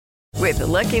With the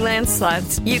Lucky Land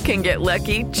Slots, you can get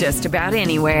lucky just about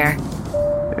anywhere.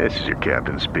 This is your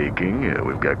captain speaking.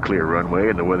 We've got clear runway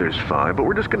and the weather's fine, but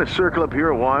we're just going to circle up here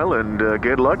a while and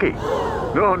get lucky.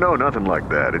 No, nothing like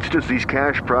that. It's just these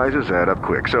cash prizes add up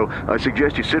quick. So I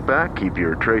suggest you sit back, keep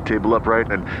your tray table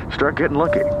upright, and start getting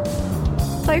lucky.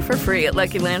 Play for free at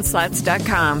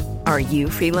LuckyLandSlots.com. Are you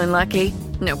feeling lucky?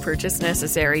 No purchase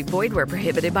necessary. Void where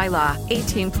prohibited by law.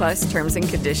 18 plus terms and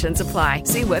conditions apply.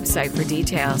 See website for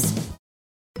details.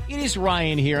 It is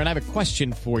Ryan here, and I have a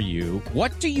question for you.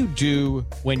 What do you do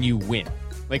when you win?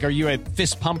 Like, are you a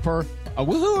fist pumper, a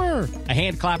woohooer, a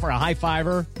hand clapper, a high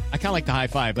fiver? I kind of like the high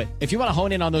five, but if you want to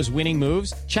hone in on those winning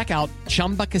moves, check out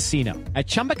Chumba Casino. At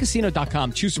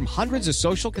ChumbaCasino.com, choose from hundreds of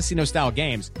social casino-style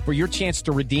games for your chance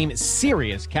to redeem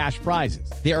serious cash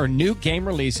prizes. There are new game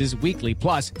releases weekly,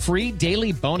 plus free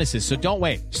daily bonuses, so don't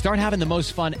wait. Start having the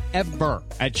most fun ever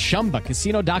at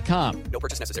ChumbaCasino.com. No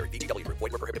purchase necessary. VGW Group.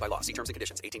 Void where prohibited by law. See terms and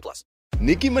conditions. 18 plus.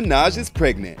 Nicki Minaj is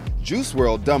pregnant, Juice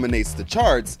WRLD dominates the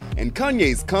charts, and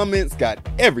Kanye's comments got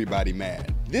everybody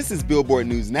mad. This is Billboard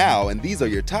News Now, and these are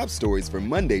your top stories for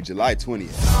Monday, July 20th.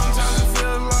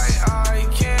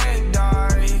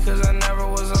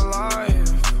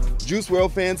 Juice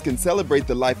WRLD fans can celebrate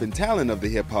the life and talent of the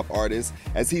hip-hop artist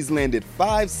as he's landed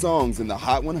 5 songs in the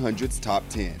Hot 100's top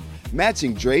 10,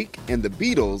 matching Drake and the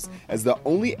Beatles as the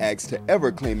only acts to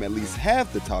ever claim at least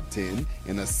half the top 10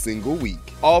 in a single week.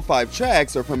 All 5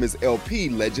 tracks are from his LP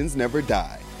Legends Never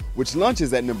Die, which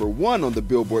launches at number 1 on the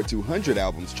Billboard 200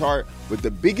 albums chart with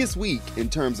the biggest week in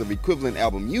terms of equivalent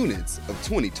album units of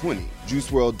 2020. Juice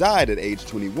WRLD died at age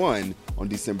 21 on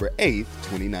December 8th,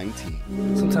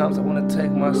 2019. Sometimes I want to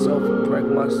take myself and break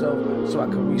myself so I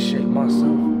can reshape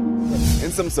myself.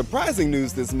 And some surprising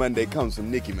news this Monday comes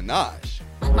from Nicki Minaj.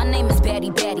 My name is Batty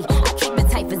Batty. I keep it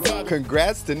tight for Zaddy.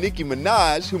 Congrats to Nicki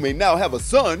Minaj, who may now have a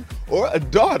son or a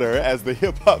daughter, as the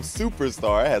hip-hop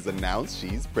superstar has announced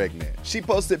she's pregnant. She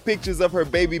posted pictures of her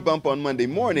baby bump on Monday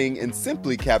morning and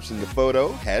simply captioned the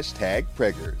photo,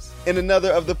 #Preggers. In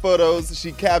another of the photos,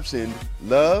 she captioned,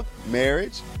 "Love,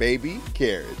 marriage, baby,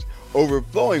 carriage.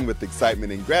 Overflowing with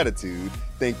excitement and gratitude.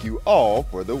 Thank you all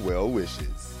for the well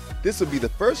wishes." This would be the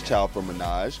first child for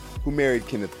Minaj, who married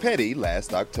Kenneth Petty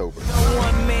last October.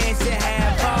 One man should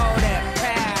have all that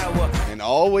power. And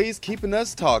always keeping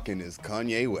us talking is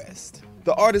Kanye West.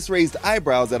 The artist raised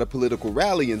eyebrows at a political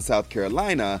rally in South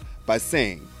Carolina by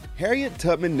saying, "Harriet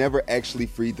Tubman never actually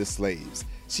freed the slaves.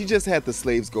 She just had the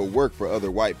slaves go work for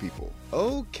other white people."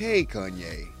 Okay,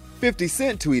 Kanye. 50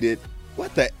 Cent tweeted,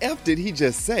 "What the F did he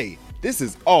just say? This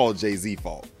is all Jay-Z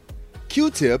fault."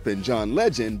 Q-Tip and John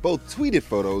Legend both tweeted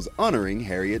photos honoring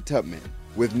Harriet Tubman,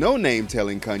 with No Name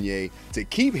telling Kanye to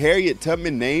keep Harriet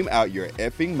Tubman name out your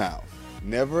effing mouth.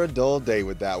 Never a dull day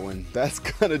with that one. That's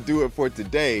gonna do it for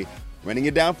today. Running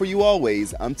it down for you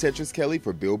always, I'm Tetris Kelly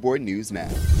for Billboard News Now.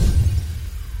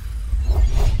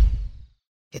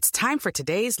 It's time for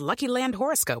today's Lucky Land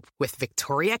horoscope with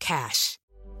Victoria Cash.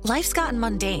 Life's gotten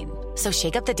mundane, so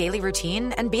shake up the daily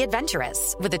routine and be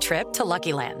adventurous with a trip to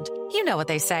Lucky Land. You know what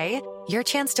they say, your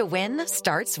chance to win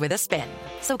starts with a spin.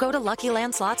 So go to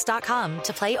LuckyLandSlots.com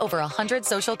to play over 100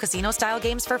 social casino-style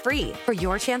games for free for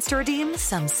your chance to redeem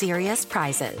some serious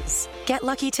prizes. Get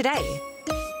lucky today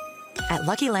at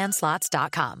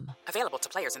LuckyLandSlots.com. Available to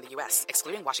players in the U.S.,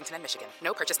 excluding Washington and Michigan.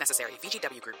 No purchase necessary.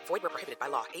 VGW Group. Void where prohibited by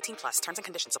law. 18 plus. Terms and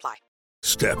conditions apply.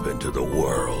 Step into the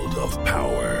world of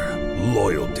power,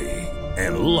 loyalty,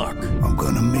 and luck. I'm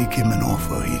gonna make him an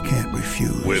offer he can't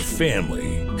refuse. With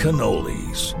family,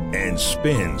 cannolis, and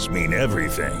spins mean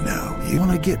everything. Now, you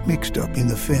wanna get mixed up in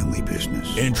the family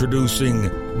business. Introducing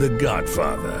The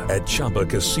Godfather at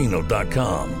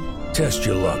ChumbaCasino.com. Test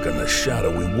your luck in the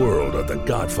shadowy world of The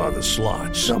Godfather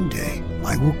slot. Someday,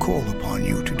 I will call upon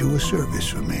you to do a service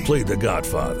for me. Play The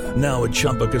Godfather, now at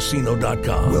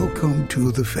ChumbaCasino.com. Welcome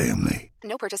to the family.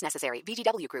 No purchase necessary.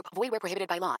 VGW Group. Void where prohibited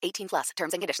by law. 18 plus.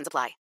 Terms and conditions apply.